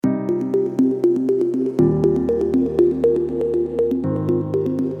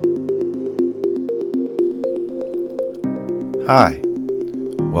Hi,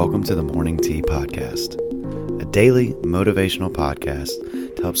 welcome to the Morning Tea Podcast, a daily motivational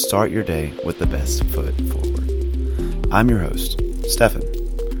podcast to help start your day with the best foot forward. I'm your host, Stefan.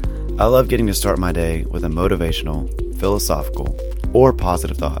 I love getting to start my day with a motivational, philosophical, or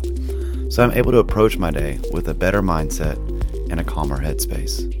positive thought, so I'm able to approach my day with a better mindset and a calmer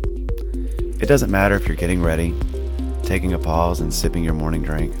headspace. It doesn't matter if you're getting ready, taking a pause and sipping your morning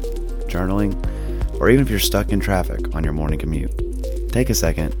drink, journaling, or even if you're stuck in traffic on your morning commute. Take a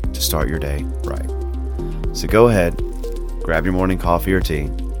second to start your day right. So go ahead, grab your morning coffee or tea,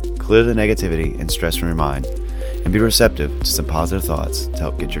 clear the negativity and stress from your mind, and be receptive to some positive thoughts to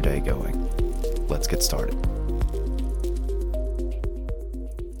help get your day going. Let's get started.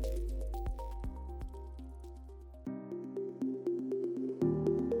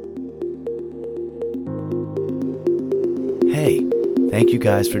 Hey, thank you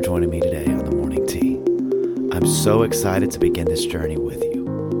guys for joining me today on the Morning Tea. I'm so excited to begin this journey with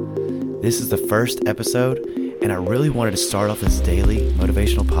you. This is the first episode, and I really wanted to start off this daily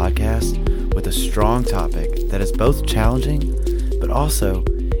motivational podcast with a strong topic that is both challenging, but also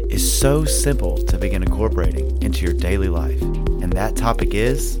is so simple to begin incorporating into your daily life. And that topic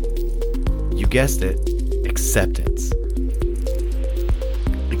is, you guessed it, acceptance.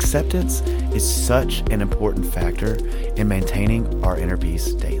 Acceptance is such an important factor in maintaining our inner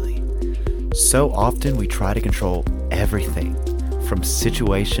peace daily. So often we try to control everything from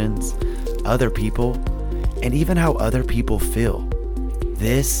situations, other people, and even how other people feel.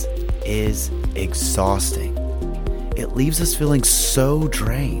 This is exhausting. It leaves us feeling so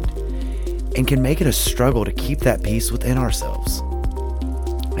drained and can make it a struggle to keep that peace within ourselves.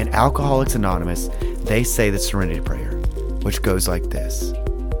 In Alcoholics Anonymous, they say the serenity prayer, which goes like this: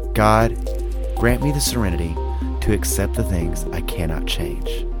 God, grant me the serenity to accept the things I cannot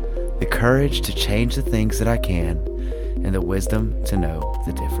change, the courage to change the things that I can, and the wisdom to know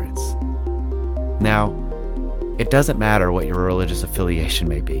the difference. Now, it doesn't matter what your religious affiliation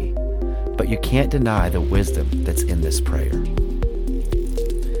may be, but you can't deny the wisdom that's in this prayer.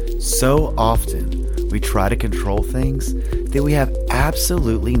 So often, we try to control things that we have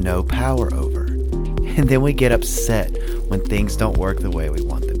absolutely no power over, and then we get upset when things don't work the way we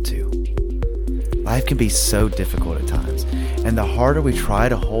want them to. Life can be so difficult at times, and the harder we try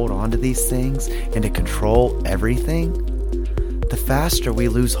to hold on to these things and to control everything, the faster we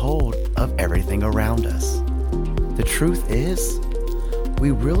lose hold of everything around us. The truth is,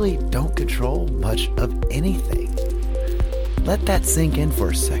 we really don't control much of anything. Let that sink in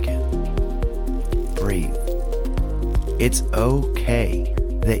for a second. Breathe. It's okay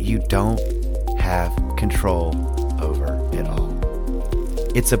that you don't have control over it all.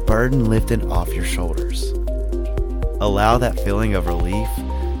 It's a burden lifted off your shoulders. Allow that feeling of relief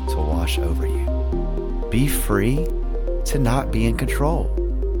to wash over you. Be free to not be in control.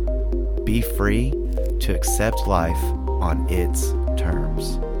 Be free to accept life on its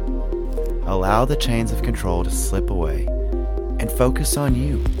terms. Allow the chains of control to slip away and focus on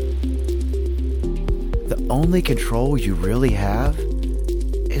you. The only control you really have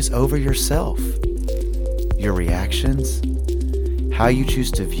is over yourself, your reactions, how you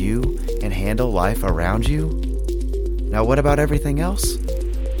choose to view and handle life around you. Now, what about everything else?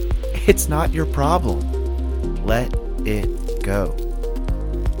 It's not your problem. Let it go.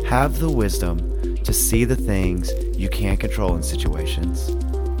 Have the wisdom to see the things you can't control in situations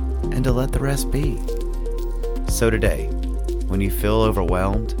and to let the rest be. So today, when you feel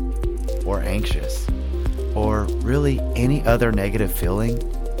overwhelmed or anxious or really any other negative feeling,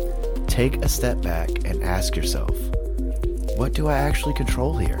 take a step back and ask yourself, what do I actually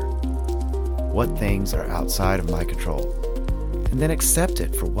control here? What things are outside of my control? And then accept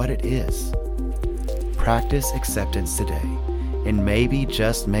it for what it is. Practice acceptance today, and maybe,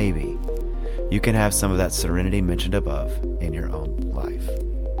 just maybe, you can have some of that serenity mentioned above in your own life.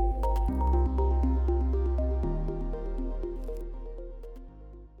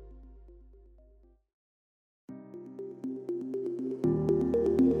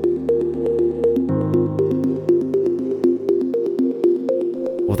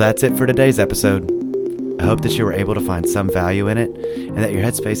 Well, that's it for today's episode. I hope that you were able to find some value in it and that your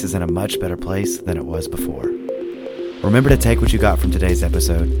headspace is in a much better place than it was before. Remember to take what you got from today's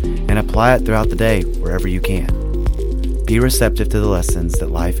episode and apply it throughout the day wherever you can. Be receptive to the lessons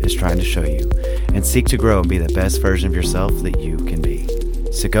that life is trying to show you and seek to grow and be the best version of yourself that you can be.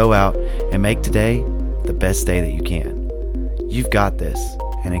 So go out and make today the best day that you can. You've got this,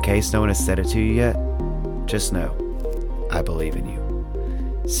 and in case no one has said it to you yet, just know, I believe in you.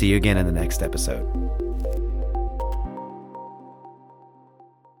 See you again in the next episode.